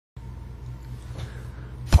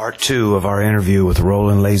Part 2 of our interview with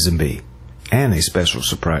Roland Lazenby and a special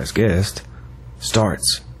surprise guest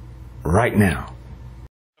starts right now.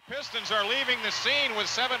 The Pistons are leaving the scene with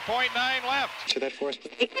 7.9 left. To that force.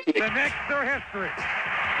 The next are history.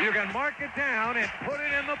 You can mark it down and put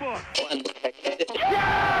it in the book.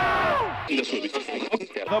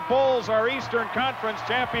 The Bulls are Eastern Conference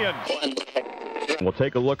champions. We'll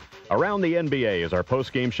take a look around the NBA as our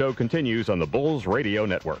post-game show continues on the Bulls Radio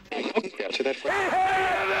Network. To that force.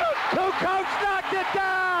 Two coach knocked it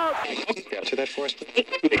down. To that force.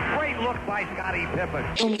 Great look by Scottie Pippen.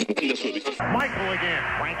 Michael again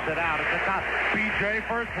cranks it out at the top. BJ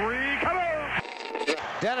for three. Come on.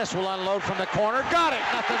 Dennis will unload from the corner. Got it.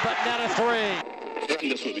 Nothing but net of three.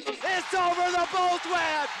 It's over. The Bulls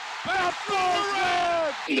win. The Bulls win.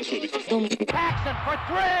 Paxson for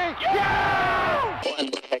three. Yeah!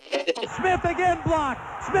 Smith again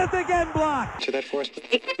blocked. Smith again blocked. To that force.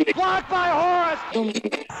 Blocked by Horace.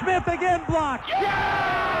 Smith again blocked.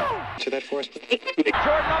 Yeah! To that force. Jordan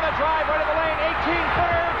on the drive, right of the lane,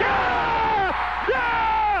 18-footer.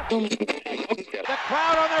 Yeah! The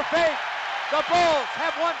crowd on their feet. The Bulls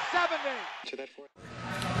have won 70. To that force.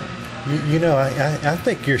 You know, I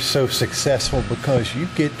think you're so successful because you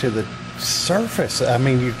get to the surface. I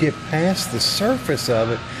mean, you get past the surface of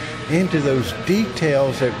it into those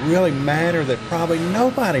details that really matter that probably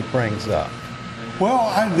nobody brings up.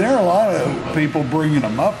 Well, there are a lot of people bringing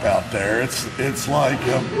them up out there. It's like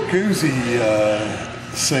Guzzi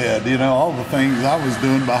said, you know, all the things I was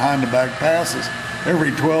doing behind the back passes.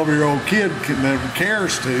 Every 12-year-old kid that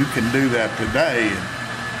cares to can do that today.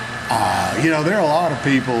 You know, there are a lot of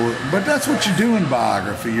people, but that's what you do in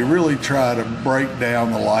biography. You really try to break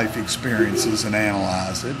down the life experiences and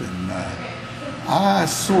analyze it. And I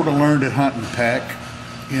sort of learned at Hunt and Peck,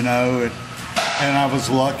 you know, and I was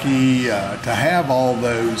lucky to have all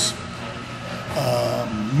those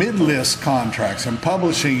mid-list contracts. And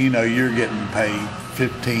publishing, you know, you're getting paid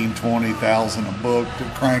 $15,000, $20,000 a book to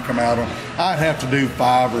crank them out. I'd have to do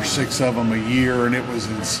 5 or 6 of them a year, and it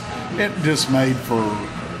just made for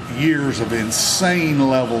years of insane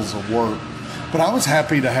levels of work. But I was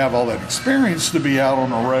happy to have all that experience to be out on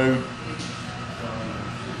the road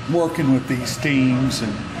working with these teams,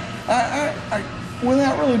 and I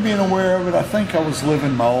without really being aware of it, I think I was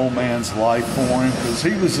living my old man's life for him, because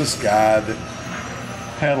he was this guy that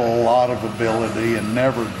had a lot of ability and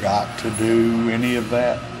never got to do any of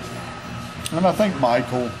that. And I think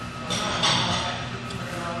Michael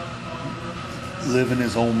living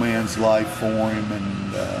his old man's life for him, and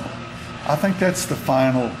I think that's the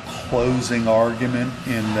final closing argument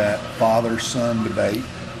in that father-son debate.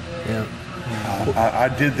 Yeah. I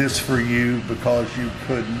did this for you because you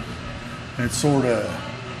couldn't. And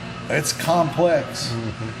it's complex,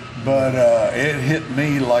 but it hit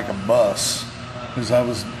me like a bus as I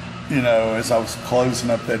was closing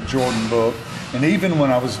up that Jordan book, and even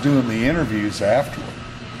when I was doing the interviews afterward.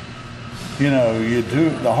 You know,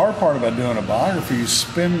 the hard part about doing a biography, you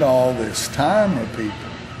spend all this time with people.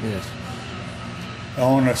 Yes.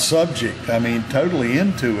 On a subject, I mean, totally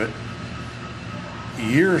into it.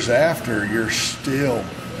 Years after, you're still,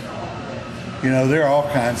 you know, there are all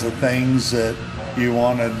kinds of things that you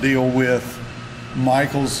want to deal with.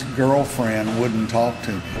 Michael's girlfriend wouldn't talk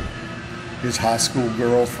to me, his high school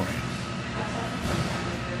girlfriend.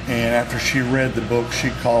 And after she read the book, she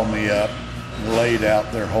called me up, laid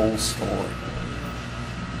out their whole story.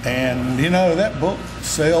 And, you know, that book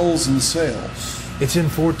sells and sells. It's in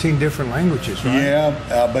 14 different languages, right? Yeah,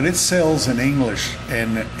 but it sells in English,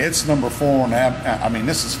 and it's number 4. I mean,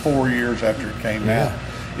 this is 4 years after it came out.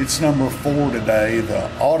 It's number 4 today, the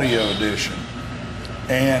audio edition.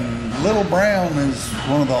 And Little Brown is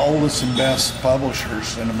one of the oldest and best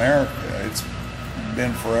publishers in America. It's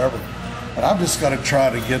been forever. But I've just got to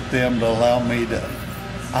try to get them to allow me to.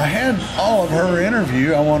 I had all of her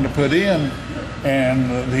interview I wanted to put in,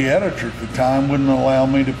 and the editor at the time wouldn't allow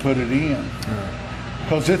me to put it in.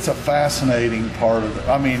 Because it's a fascinating part of it.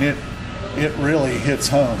 I mean, it really hits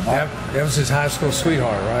home. That was his high school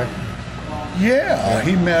sweetheart, right? Yeah,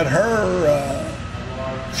 he met her.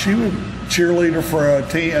 She was cheerleader for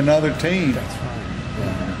another team. That's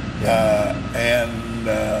right. And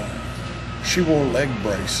she wore leg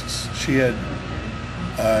braces. She had,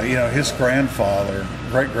 you know, his great-grandfather,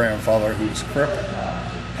 who was crippled,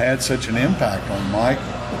 had such an impact on Michael.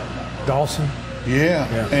 Dawson? Yeah.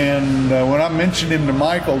 And when I mentioned him to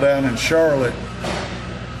Michael down in Charlotte,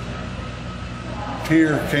 a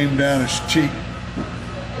tear came down his cheek.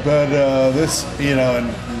 But this, you know,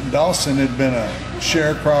 and Dawson had been a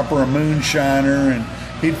sharecropper, a moonshiner, and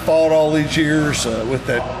he'd fought all these years with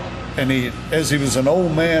that and as he was an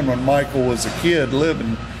old man when Michael was a kid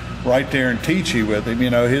living right there in Teachie with him, you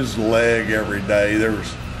know, his leg every day,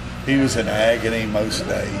 he was in agony most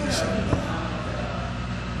days.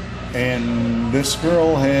 And this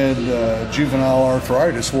girl had juvenile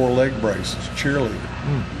arthritis, wore leg braces, cheerleader,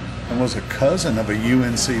 and was a cousin of a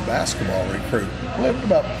UNC basketball recruit. Lived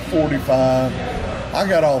about 45. I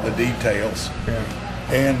got all the details. Yeah.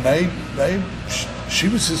 And she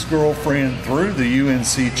was his girlfriend through the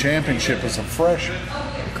UNC championship as a freshman.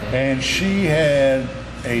 Okay. And she had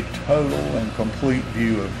a total and complete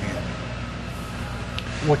view of him.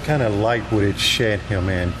 What kind of light would it shed him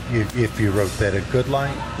in if you wrote that? A good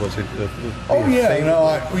light? Was it?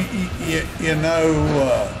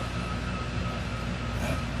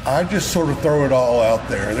 I just sort of throw it all out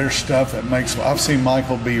there. There's stuff that makes. I've seen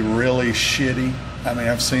Michael be really shitty. I mean,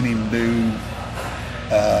 I've seen him do.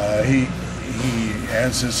 He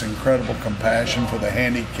has this incredible compassion for the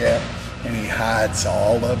handicapped, and he hides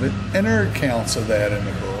all of it. And there are accounts of that in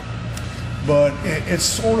the book. But it's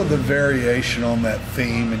sort of the variation on that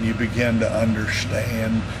theme, and you begin to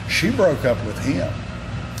understand. She broke up with him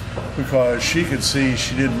because she could see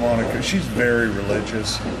she didn't want to. She's very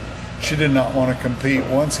religious. She did not want to compete.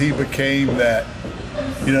 Once he became that,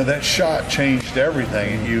 you know, that shot changed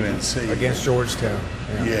everything at UNC. Against Georgetown.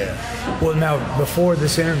 Yeah. Well, now, before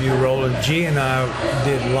this interview, Roland, G and I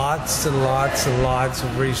did lots and lots and lots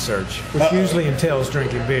of research, which usually entails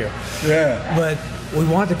drinking beer. Yeah. But we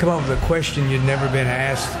wanted to come up with a question you'd never been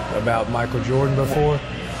asked about Michael Jordan before,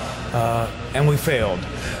 and we failed.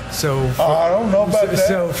 So I don't know about that.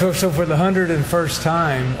 So for the 101st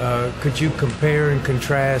time, could you compare and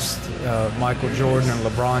contrast Michael Jordan and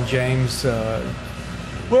LeBron James? In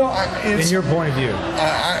your point of view,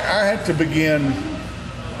 I had to begin.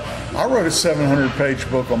 I wrote a 700-page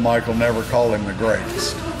book on Michael. Never called him the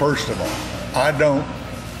greatest. First of all, I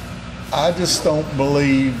just don't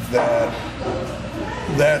believe that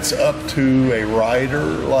that's up to a writer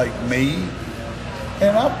like me.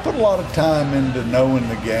 And I've put a lot of time into knowing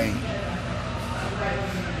the game.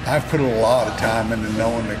 I've put a lot of time into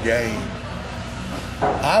knowing the game.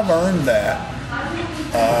 I've earned that.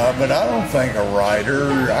 But I don't think a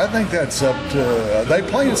writer, I think that's up to, they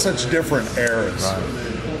play in such different eras. Right.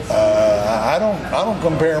 I don't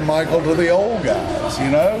compare Michael to the old guys, you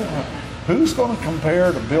know? Who's going to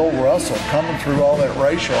compare to Bill Russell coming through all that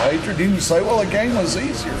racial hatred? You can say, well, the game was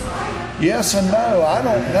easier. Yes and no, I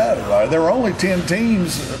don't know. There were only 10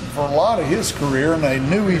 teams for a lot of his career, and they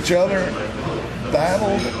knew each other,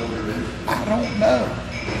 battled. I don't know.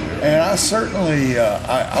 And I certainly,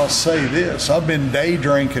 I'll say this, I've been day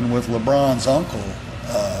drinking with LeBron's uncle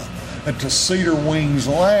at the Cedar Wings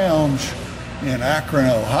Lounge in Akron,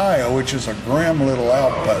 Ohio, which is a grim little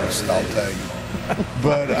outpost, I'll tell you.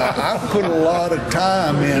 But I put a lot of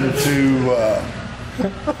time into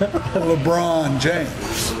LeBron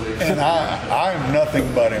James, and I'm nothing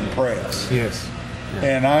but impressed. Yes. Yeah.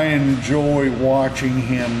 And I enjoy watching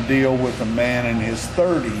him deal with a man in his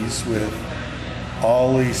 30s with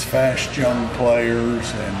all these fast young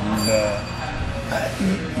players, and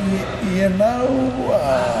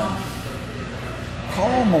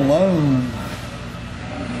Karl Malone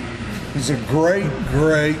is a great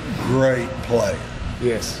player.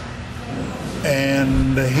 Yes.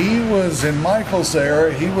 And he was, in Michael's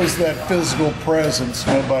era, he was that physical presence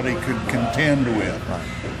nobody could contend with. Right.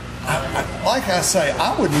 Like I say,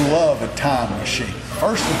 I would love a time machine.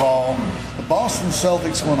 First of all, the Boston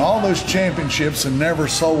Celtics won all those championships and never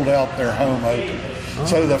sold out their home opener.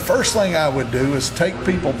 So the first thing I would do is take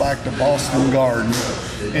people back to Boston Garden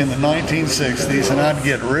in the 1960s, and I'd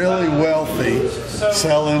get really wealthy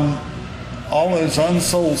selling all those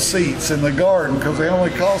unsold seats in the Garden because they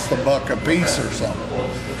only cost $1 a piece or something.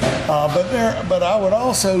 But I would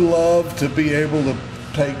also love to be able to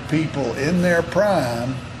take people in their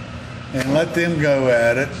prime and let them go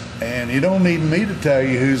at it. And you don't need me to tell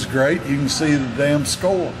you who's great. You can see the damn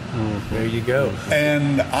score. There you go.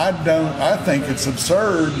 And I think it's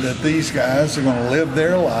absurd that these guys are going to live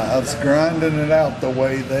their lives grinding it out the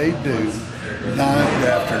way they do, night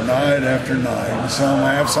after night after night. And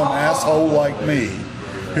have some asshole like me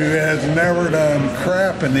who has never done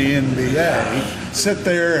crap in the NBA sit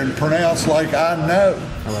there and pronounce like I know.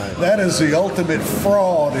 Right. That is the ultimate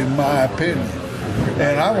fraud in my opinion.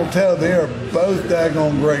 And I will tell you, they're both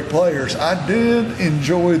daggone great players. I did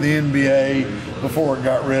enjoy the NBA before it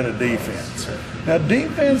got rid of defense. Now,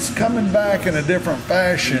 defense coming back in a different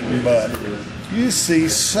fashion, but you see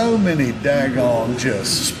so many daggone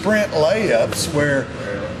just sprint layups where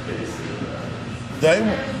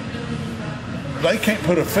they can't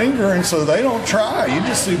put a finger in, so they don't try. You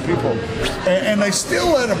just see people, and they still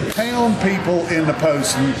let them pound people in the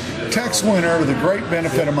post. And Tex Winter, the great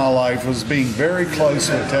benefit of my life was being very close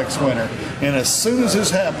with Tex Winter. And as soon as this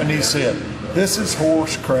happened, he said, "This is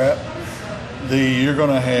horse crap. You're going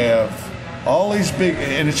to have all these big,"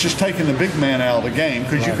 and it's just taking the big man out of the game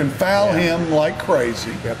because you can foul him like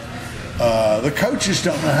crazy. Yep. The coaches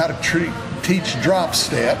don't know how to teach drop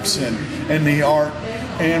steps and the art.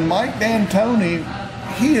 And Mike D'Antoni,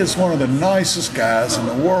 he is one of the nicest guys in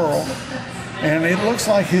the world, and it looks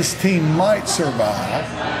like his team might survive.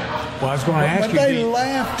 Well, I was going to ask you. But they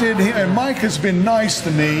laughed at him, and Mike has been nice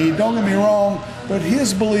to me, don't get me wrong, but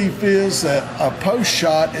his belief is that a post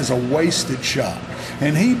shot is a wasted shot.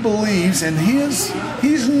 And he believes, and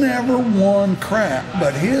he's never won crap,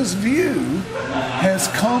 but his view has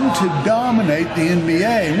come to dominate the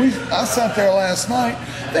NBA. And I sat there last night,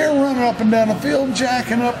 they're running up and down the field,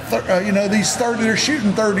 jacking up, they're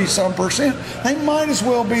shooting 30-some%. They might as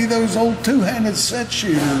well be those old two-handed set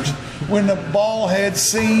shooters when the ball had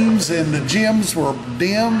seams and the gyms were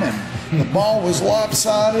dim and the ball was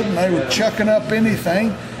lopsided and they were chucking up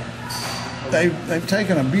anything. They've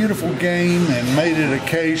taken a beautiful game and made it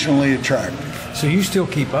occasionally attractive. So you still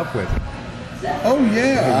keep up with it? Oh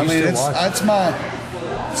yeah, I mean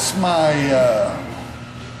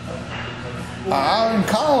in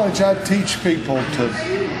college I teach people to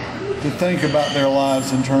think about their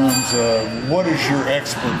lives in terms of what is your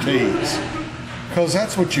expertise, because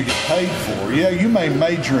that's what you get paid for. Yeah, you may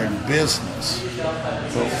major in business,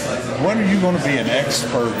 but what are you going to be an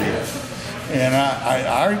expert in? And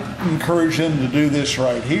I encourage them to do this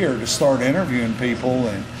right here, to start interviewing people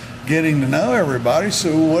and getting to know everybody.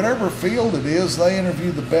 So whatever field it is, they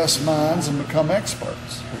interview the best minds and become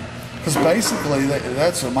experts. Because basically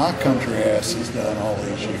that's what my country ass has done all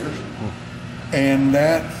these years. And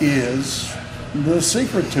that is the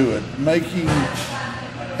secret to it, making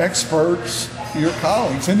experts your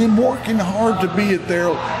colleagues and then working hard to be at their,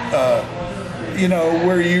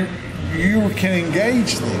 where you can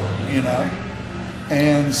engage them,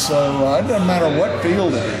 And so it doesn't matter what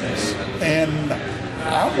field it is. And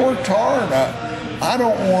I've worked hard. I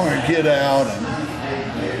don't want to get out and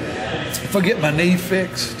if I get my knee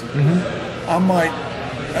fixed,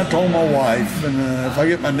 I told my wife, and if I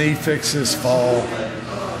get my knee fixed this fall,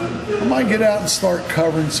 I might get out and start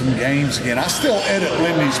covering some games again. I still edit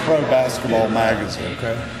Lindy's Pro Basketball magazine.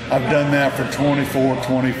 Okay. I've done that for 24,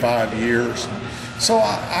 25 years. So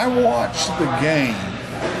I watch the game.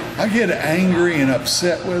 I get angry and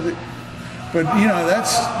upset with it, but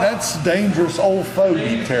that's dangerous old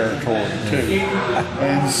fogey territory too.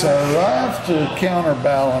 And so I have to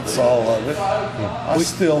counterbalance all of it. I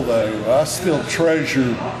still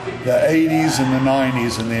treasure the 80s and the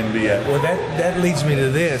 90s in the NBA. Well, that leads me to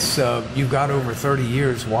this. You've got over 30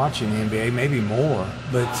 years watching the NBA, maybe more,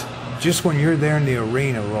 but just when you're there in the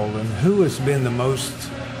arena, Roland, who has been the most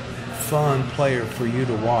fun player for you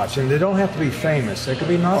to watch? And they don't have to be famous. They could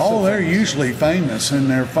be not so famous. They're usually famous and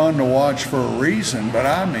they're fun to watch for a reason. But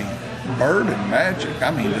I mean, Bird and Magic.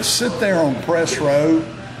 I mean, to sit there on press row,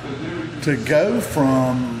 to go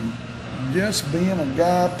from just being a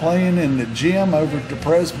guy playing in the gym over at the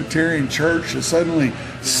Presbyterian Church to suddenly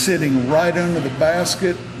sitting right under the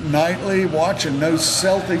basket nightly, watching those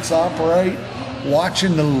Celtics operate,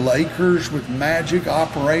 watching the Lakers with Magic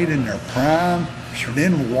operate in their prime.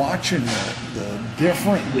 Then watching the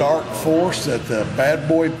different dark force that the bad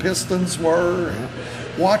boy Pistons were,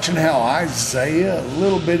 watching how Isaiah, a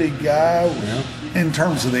little bitty guy, in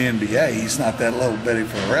terms of the NBA, he's not that little bitty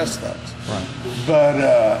for the rest of us. Right.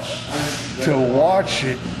 But to watch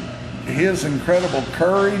it, his incredible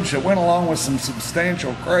courage that went along with some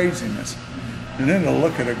substantial craziness, and then to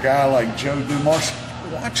look at a guy like Joe Dumars,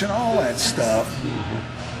 watching all that stuff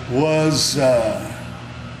was.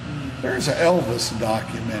 There's an Elvis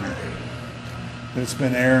documentary that's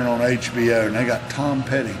been airing on HBO, and they got Tom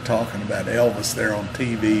Petty talking about Elvis there on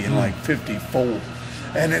TV in like '54,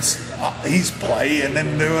 and he's playing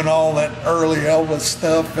and doing all that early Elvis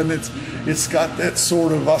stuff, and it's got that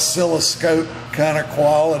sort of oscilloscope kind of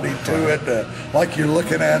quality to it, like you're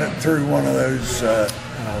looking at it through one of those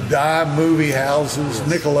dive movie houses,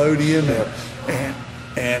 Nickelodeon,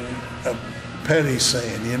 and Petty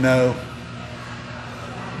saying,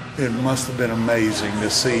 it must have been amazing to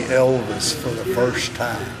see Elvis for the first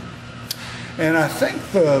time. And I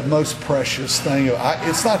think the most precious thing,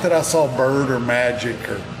 it's not that I saw Bird or Magic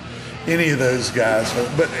or any of those guys,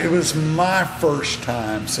 but it was my first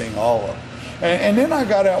time seeing all of them. And then I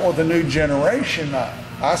got out with a new generation.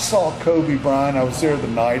 I saw Kobe Bryant. I was there the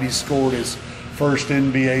night he scored his first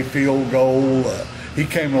NBA field goal. he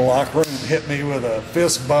came to the locker room and hit me with a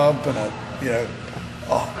fist bump and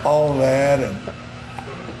all of that. And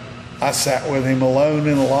I sat with him alone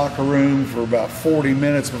in the locker room for about 40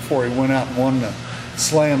 minutes before he went out and won the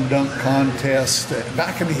slam dunk contest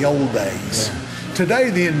back in the old days. Yeah. Today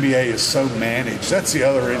the NBA is so managed. That's the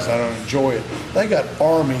other reason I don't enjoy it. They got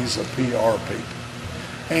armies of PR people,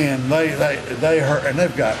 and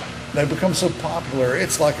they've become so popular.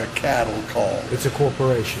 It's like a cattle call. It's a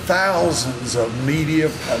corporation. Thousands of media.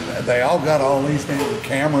 They all got all these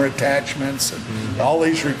camera attachments and all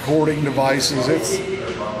these recording devices.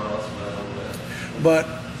 But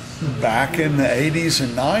back in the 80s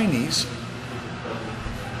and 90s,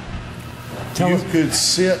 you could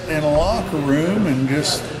sit in a locker room and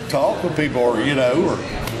just talk with people,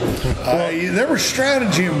 there was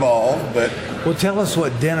strategy involved. But well, tell us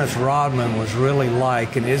what Dennis Rodman was really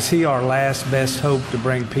like, and is he our last best hope to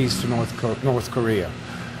bring peace to North Korea?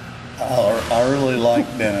 I really like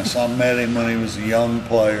Dennis. I met him when he was a young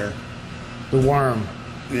player. The Worm.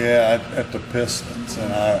 Yeah, at the Pistons,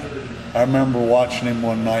 and I remember watching him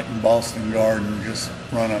one night in Boston Garden just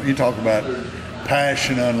run up. You talk about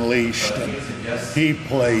passion unleashed, and he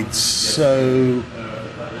played so.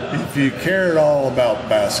 If you cared all about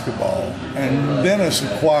basketball, and Dennis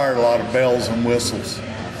acquired a lot of bells and whistles,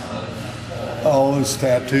 all his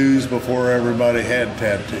tattoos before everybody had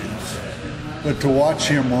tattoos. But to watch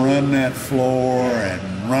him run that floor and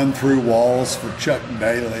run through walls for Chuck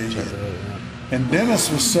Daly, and Dennis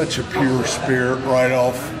was such a pure spirit right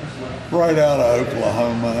out of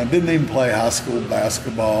Oklahoma. Didn't even play high school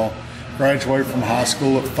basketball. Graduated from high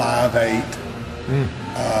school at 5'8".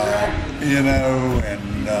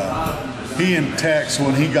 And he and Tex,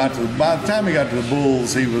 by the time he got to the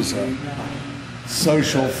Bulls, he was a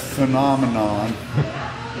social phenomenon.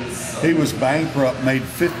 He was bankrupt, made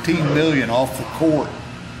 $15 million off the court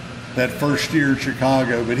that first year in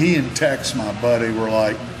Chicago. But he and Tex, my buddy, were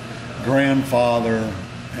like grandfather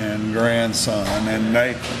and grandson, and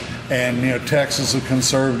Tex is a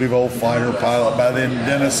conservative old fighter pilot. By then,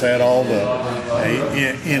 Dennis had all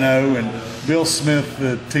and Bill Smith,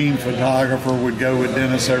 the team photographer, would go with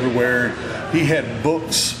Dennis everywhere. He had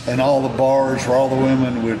books in all the bars where all the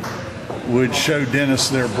women would show Dennis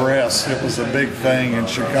their breasts. It was a big thing in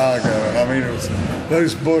Chicago. And I mean,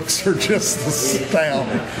 those books are just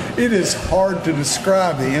astounding. It is hard to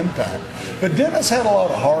describe the impact. But Dennis had a lot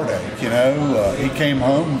of heartache, He came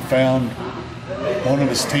home and found one of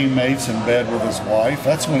his teammates in bed with his wife.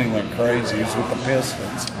 That's when he went crazy. He was with the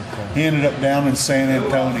Pistons. Okay. He ended up down in San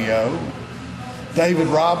Antonio. David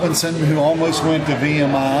Robinson, who almost went to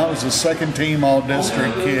VMI, was a second-team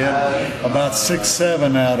All-District kid, about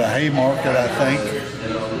 6'7" out of Haymarket, I think.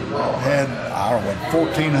 Had,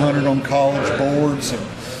 1,400 on college boards.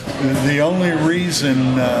 And the only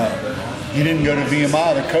reason he didn't go to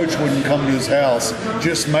VMI, the coach wouldn't come to his house,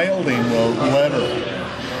 just mailed him a letter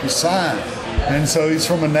to sign. And so he's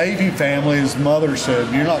from a Navy family. His mother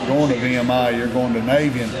said, "You're not going to VMI, you're going to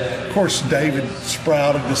Navy." And of course, David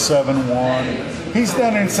sprouted to 7-1. He's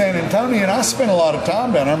down in San Antonio, and I spent a lot of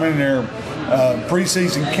time down. I'm in their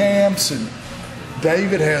preseason camps, and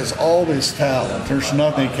David has all this talent. There's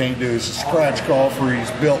nothing he can't do. He's a scratch golfer.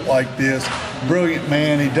 He's built like this. Brilliant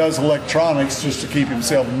man. He does electronics just to keep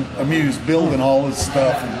himself amused, building all this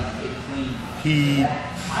stuff. And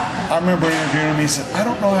I remember interviewing him. He said, "I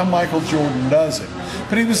don't know how Michael Jordan does it."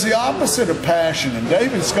 But he was the opposite of passion. And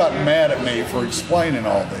David's gotten mad at me for explaining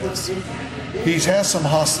all this. He has some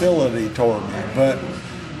hostility toward me. But,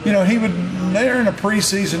 they're in a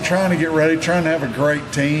preseason trying to get ready, trying to have a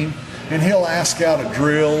great team. And he'll ask out at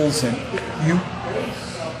drills. And you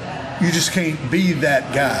just can't be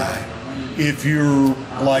that guy if you're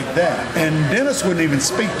like that. And Dennis wouldn't even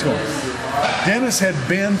speak to him. Dennis had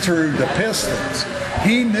been through the Pistons.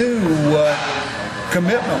 He knew what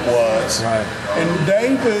commitment was. Right. And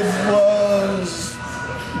David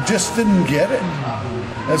just didn't get it.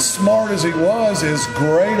 As smart as he was, as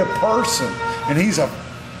great a person. And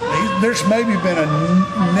there's maybe been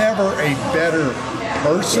never a better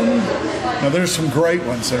person. Now, there's some great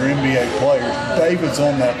ones that are NBA players. David's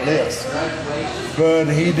on that list. But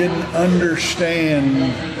he didn't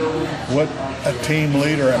understand what a team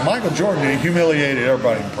leader, and Michael Jordan humiliated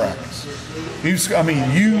everybody in practice. You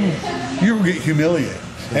will get humiliated.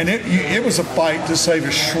 And it was a fight to save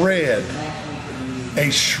a shred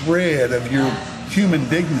of your human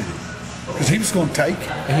dignity. Because he was going to take it.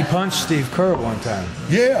 And he punched Steve Kerr one time.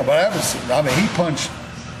 Yeah, but he punched.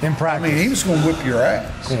 In practice. He was going to whip your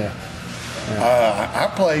ass. Yeah. I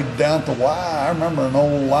played down at the Y. I remember an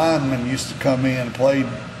old lineman used to come in and played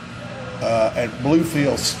at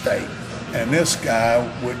Bluefield State. and this guy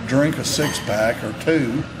would drink a 6-pack or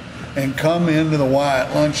 2 and come into the Y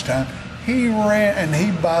at lunchtime. He ran,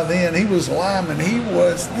 and by then he was lineman.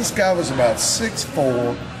 This guy was about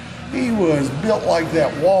 6'4". He was built like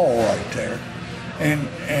that wall right there.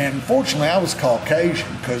 And fortunately I was Caucasian,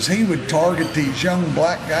 because he would target these young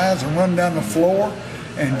black guys and run down the floor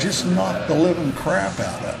and just knock the living crap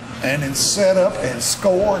out of them. And then set up and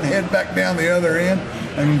score and head back down the other end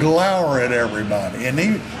and glower at everybody. And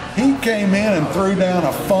he came in and threw down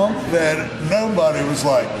a funk that nobody was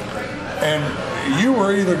like. And you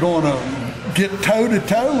were either going to get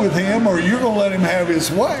toe-to-toe with him, or you're going to let him have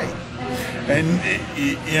his way. And,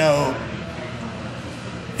 you know,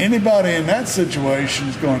 anybody in that situation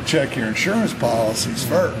is going to check your insurance policies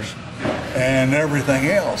first and everything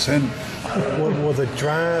else. And well, the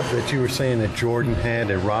drive that you were saying that Jordan had,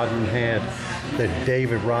 that Rodman had, that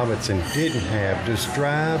David Robinson didn't have, does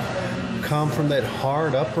drive come from that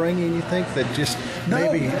hard upbringing, you think, that just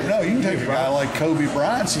maybe... No, you can take a guy like Kobe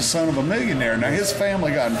Bryant's the son of a millionaire. Now, his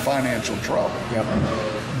family got in financial trouble. Yep.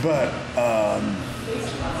 But,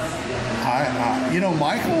 you know,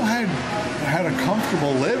 Michael had a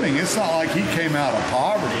comfortable living. It's not like he came out of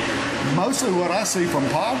poverty. Mostly what I see from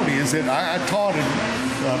poverty is that I taught in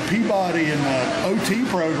Peabody in the OT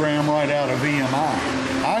program right out of EMI.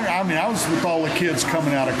 I mean, I was with all the kids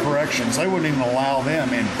coming out of corrections. They wouldn't even allow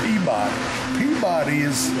them in Peabody. Peabody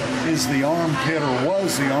is the armpit, or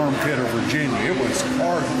was the armpit of Virginia. It was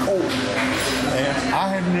hardcore. And I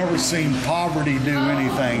had never seen poverty do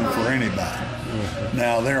anything for anybody.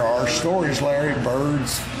 Now, there are stories. Larry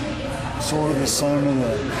Bird's sort of the son of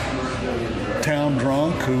the town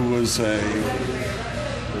drunk who was a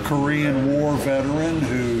Korean War veteran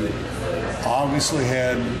who obviously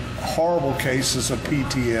had horrible cases of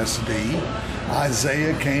PTSD.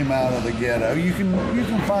 Isaiah came out of the ghetto. You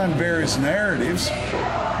can find various narratives.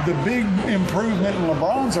 The big improvement in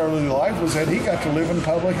LeBron's early life was that he got to live in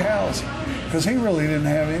public housing, because he really didn't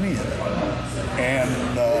have any of it. And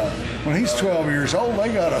when he's 12 years old,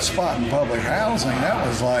 they got a spot in public housing. That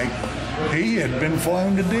was like he had been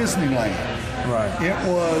flown to Disneyland. Right. It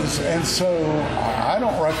was, and so I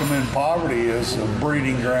don't recommend poverty as a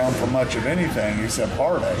breeding ground for much of anything except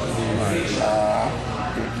heartache.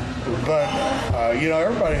 But you know,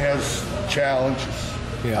 everybody has challenges.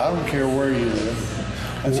 Yeah. I don't care where you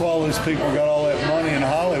live. That's why all these people got all that money in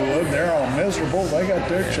Hollywood. They're all miserable. They got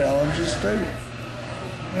their challenges too.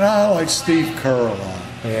 And I like Steve Kerr a lot.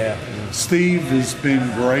 Yeah. Steve has been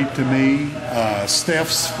great to me.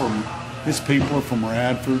 His people are from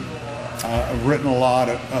Radford. I've written a lot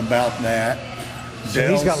about that. So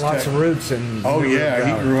he's got lots of roots in. Oh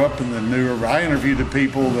yeah, he grew up in the New River. I interviewed the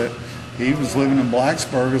people that he was living in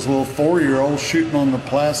Blacksburg as a little 4-year-old, shooting on the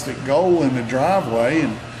plastic goal in the driveway,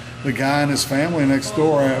 and the guy and his family next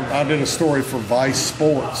door. I did a story for Vice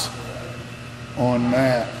Sports on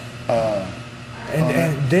that.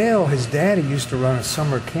 And Dale, his daddy, used to run a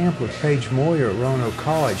summer camp with Paige Moyer at Roanoke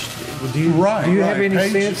College. Do you have any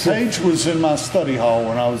sense? Paige was in my study hall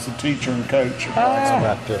when I was a teacher and coach.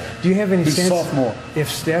 Do you have any sense sophomore.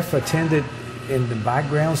 If Steph attended in the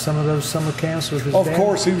background some of those summer camps with his dad? Of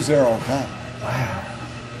course, he was there all the time. Wow.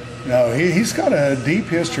 No, he's got a deep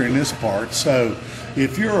history in this part. So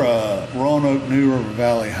if you're a Roanoke, New River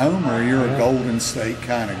Valley homer, you're a Golden State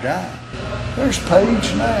kind of guy. There's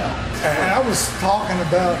Paige now. And I was talking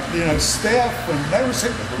about, you know, Steph, and they were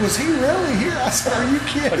saying, was he really here? I said, are you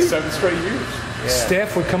kidding? Like 7 straight years. Yeah.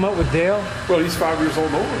 Steph would come up with Dale? Well, he's 5 years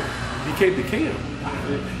old older. He came to camp.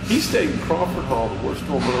 He stayed in Crawford Hall, the worst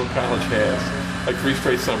room Roanoke College has, like 3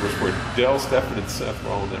 straight summers where Dale, Stephen, and Seth were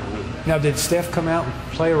all in that room. Now, did Steph come out and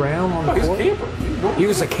play around on the court? He was a camper. He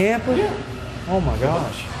was a camper? Yeah. Oh, my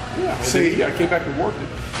gosh. Yeah. And see, I came back and worked it.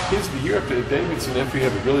 His the year after Davidson, after he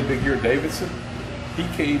had a really big year at Davidson, he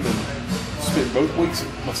came and spent both weeks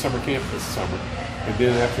at my summer camp this summer. And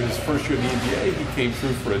then after his first year in the NBA, he came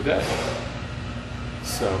through for a day.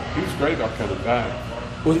 So he was great about coming back.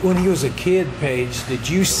 When he was a kid, Paige, did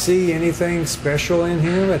you see anything special in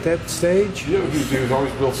him at that stage? You know, he was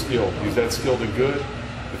always real skilled. He was that skilled and good.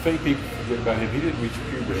 The thing people forget about him, he didn't reach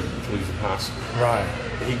puberty until he was in high school. Right.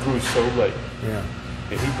 And he grew so late. Yeah.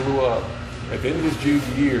 And he blew up. At the end of his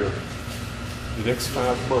junior year, the next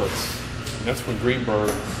 5 months, and that's when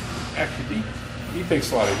Greenberg, actually, he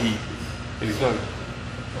takes a lot of heat, and he's not a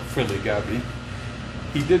friendly guy, but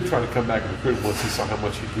he did try to come back and recruit once he saw how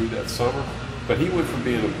much he grew that summer. But he went from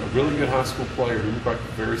being a really good high school player who looked like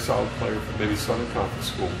a very solid player from maybe Southern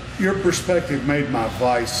Conference school. Your perspective made my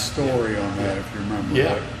Vice story on that, if you remember.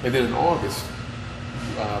 Yeah, that. And then in August,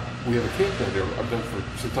 we have a camp down there I've done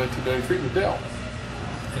since 1993 with Dell.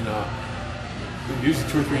 And usually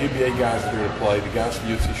 2 or 3 NBA guys are there to play. The guys from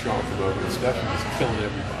UFC Charlotte come over, and Stephen was killing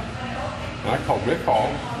everybody. And I called Rick Hall,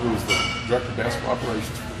 who was the director of basketball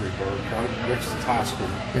operations for Greenberg. Rick's at high school.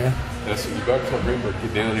 Yeah. And I said, you better tell Greenberg to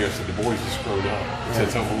get down here. I said, the boy's just grown up. He said,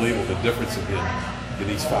 it's unbelievable the difference in him in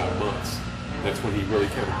these 5 months. And that's when he really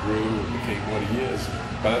kind of grew and became what he is.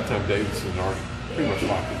 By that time, Davidson already pretty much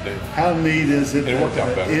locked it down. How neat is it And it worked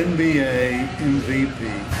out that better. the NBA MVP,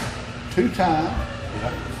 2-time,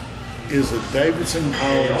 is a Davidson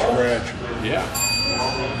College graduate? Yeah.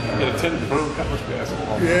 He attended Roanoke College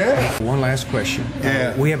basketball. Yeah. One last question.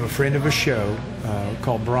 Yeah. We have a friend of a show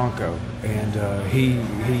called Bronco, and he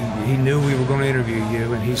knew we were going to interview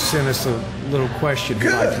you, and he sent us a little question he'd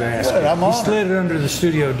like to ask. Good. I'm he honored. slid it under the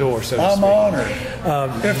studio door, so to I'm speak.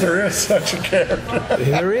 honored. If there is such a character.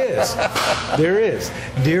 There is. There is.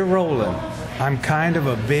 Dear Roland, I'm kind of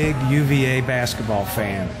a big UVA basketball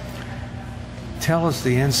fan. Tell us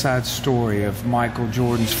the inside story of Michael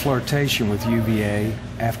Jordan's flirtation with UVA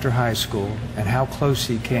after high school and how close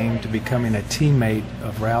he came to becoming a teammate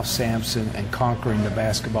of Ralph Sampson and conquering the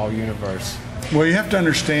basketball universe. Well, you have to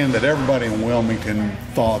understand that everybody in Wilmington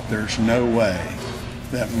thought there's no way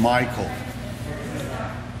that Michael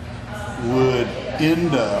would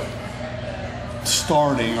end up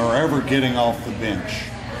starting or ever getting off the bench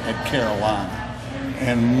at Carolina.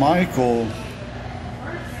 And Michael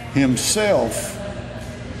himself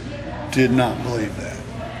did not believe that.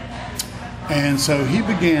 And so he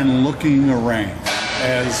began looking around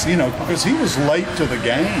as, you know, because he was late to the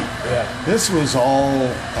game. Yeah. This was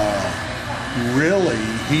all really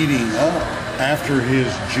heating up after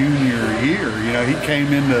his junior year. You know, he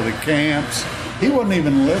came into the camps. He wasn't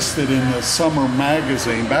even listed in the summer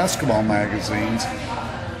magazine, basketball magazines,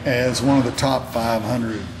 as one of the top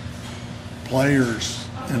 500 players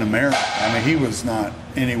in America. I mean, he was not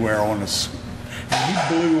anywhere on the. And he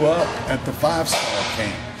blew up at the 5-star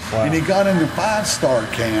camp. Wow. And he got in the 5-star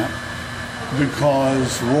camp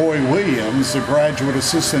because Roy Williams, the graduate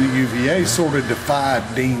assistant at UVA, sort of defied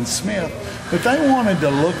Dean Smith. But they wanted to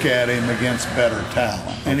look at him against better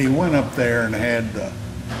talent. And he went up there and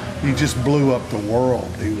he just blew up the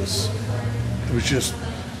world. It was just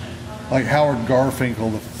like Howard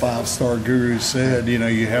Garfinkel, the 5-star guru, said, you know,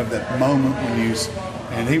 you have that moment when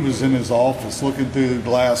and he was in his office looking through the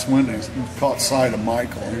glass windows and caught sight of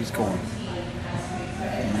Michael. He was going,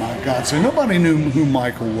 oh my God. So nobody knew who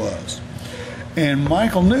Michael was. And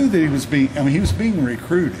Michael knew that he was being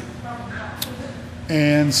recruited.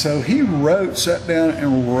 And so he sat down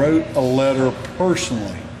and wrote a letter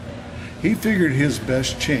personally. He figured his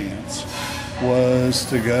best chance was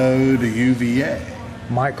to go to UVA.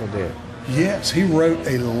 Michael did. Yes, he wrote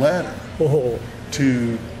a letter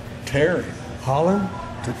to Terry. Holland?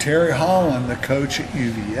 To Terry Holland, the coach at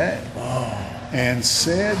UVA, and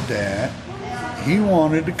said that he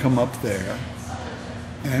wanted to come up there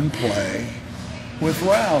and play with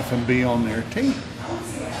Ralph and be on their team.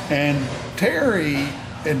 And Terry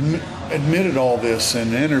admitted all this in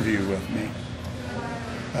an interview with me.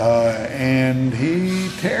 And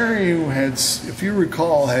Terry had, if you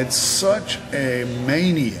recall, had such a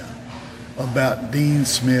mania about Dean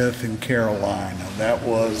Smith in Carolina. That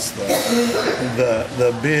was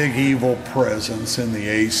the big evil presence in the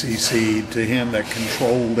ACC to him that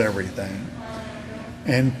controlled everything.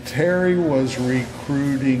 And Terry was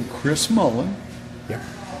recruiting Chris Mullen. Yep.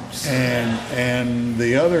 And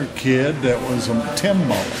the other kid that was Tim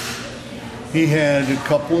Mullen. He had a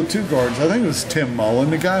couple of 2 guards. I think it was Tim Mullen,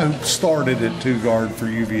 the guy who started at 2 guard for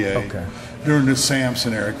UVA during the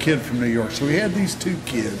Sampson era, a kid from New York. So he had these 2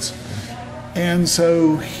 kids. And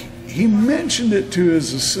so he mentioned it to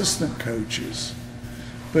his assistant coaches,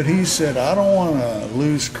 but he said, I don't want to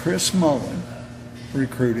lose Chris Mullen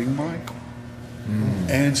recruiting Michael.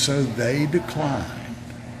 And so they declined.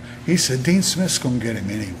 He said, Dean Smith's going to get him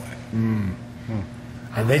anyway.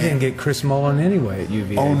 And they didn't get Chris Mullen anyway at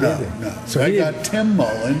UVA, Oh, did no, they? no. So they got Tim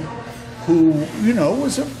Mullen, who, you know,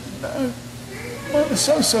 was a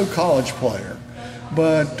so-so college player.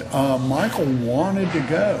 But Michael wanted to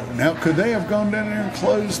go. Now, could they have gone down there and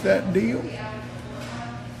closed that deal?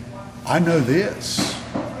 I know this.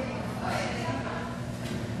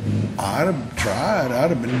 I'd have tried. I'd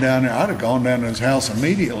have been down there. I'd have gone down to his house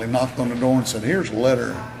immediately, knocked on the door and said, here's a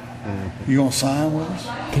letter. You going to sign with us?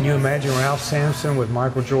 Can you imagine Ralph Sampson with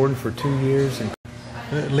Michael Jordan for 2 years? And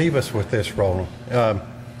Leave us with this, Roland.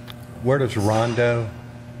 Where does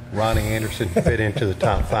Ronnie Anderson fit into the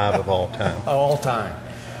top 5 of all time? all time.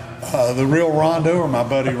 The real Rondo or my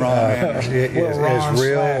buddy Ron Anderson? Is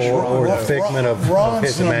real or the figment of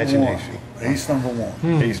his imagination? He's number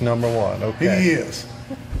 1. He's number 1. Okay. He is.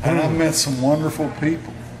 And I've met some wonderful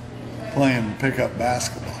people. playing pickup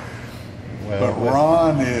basketball. Well, But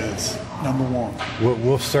Ron is number one.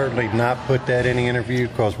 we'll certainly not put that in the interview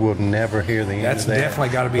because we'll never hear the end That's of that. definitely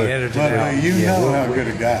got to be edited But out. you Yeah, know we'll- how good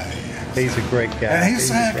a guy he is. He's a great guy. And he's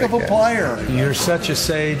a heck of a great guy. player. You're such a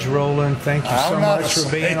sage, Roland. Thank you so I'm not much a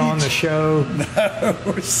for being on the sage. show.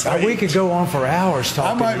 No, We could go on for hours I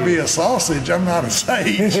talking. might to be you. a sausage. I'm not a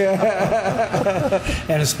sage.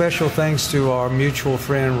 And a special thanks to our mutual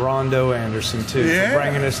friend Rondo Anderson too for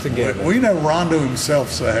bringing us together. We know Rondo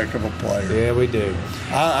himself's a heck of a player. Yeah, we do.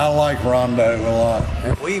 I like Rondo a lot.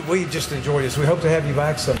 And we just enjoyed this. We hope to have you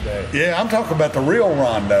back someday. Yeah, I'm talking about the real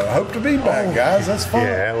Rondo. Hope to be back, guys. That's fun.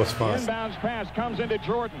 Yeah, that was fun. Inbounds pass comes into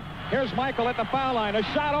Jordan. Here's Michael at the foul line. A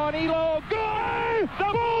shot on Elo. Good! The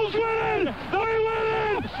Bulls win it! They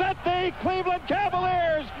win it! Set the Cleveland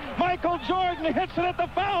Cavaliers. Michael Jordan hits it at the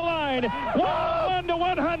foul line. 1 to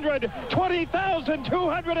 100.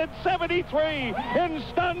 20,273 in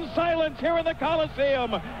stunned silence here in the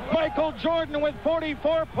Coliseum. Michael Jordan with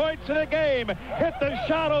 44 points in a game hit the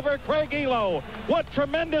shot over Craig Elo. What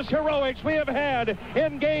tremendous heroics we have had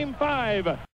in Game 5.